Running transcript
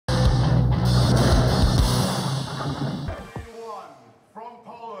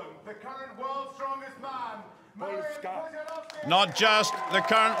Not just the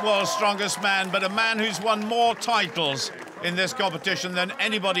current world's strongest man, but a man who's won more titles in this competition than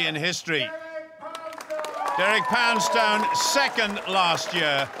anybody in history. Derek Poundstone, second last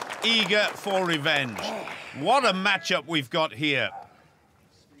year, eager for revenge. What a matchup we've got here.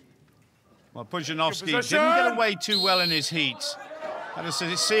 Well, Pudzianowski didn't get away too well in his heats. Had a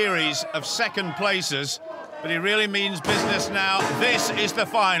series of second places, but he really means business now. This is the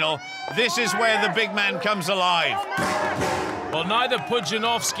final. This is where the big man comes alive. Well, neither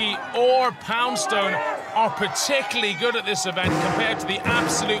Pudzianowski or Poundstone are particularly good at this event compared to the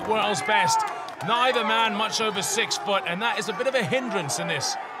absolute world's best. Neither man much over 6 foot, and that is a bit of a hindrance in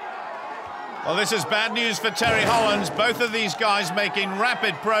this. Well, this is bad news for Terry Hollands. Both of these guys making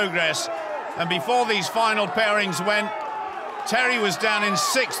rapid progress. And before these final pairings went, Terry was down in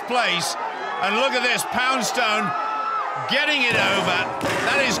 6th place. And look at this, Poundstone getting it over.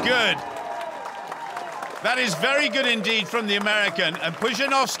 That is good. That is very good indeed from the American. And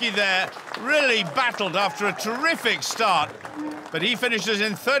Pudzianowski there really battled after a terrific start. But he finishes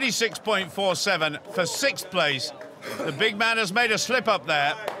in 36.47 for 6th place. The big man has made a slip up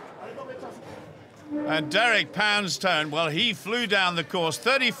there. And Derek Poundstone, well, he flew down the course,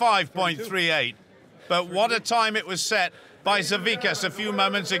 35.38. But what a time it was set by Zavikas a few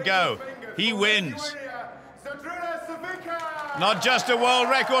moments ago. He wins. Not just a world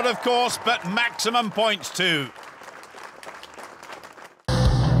record, of course, but maximum points too.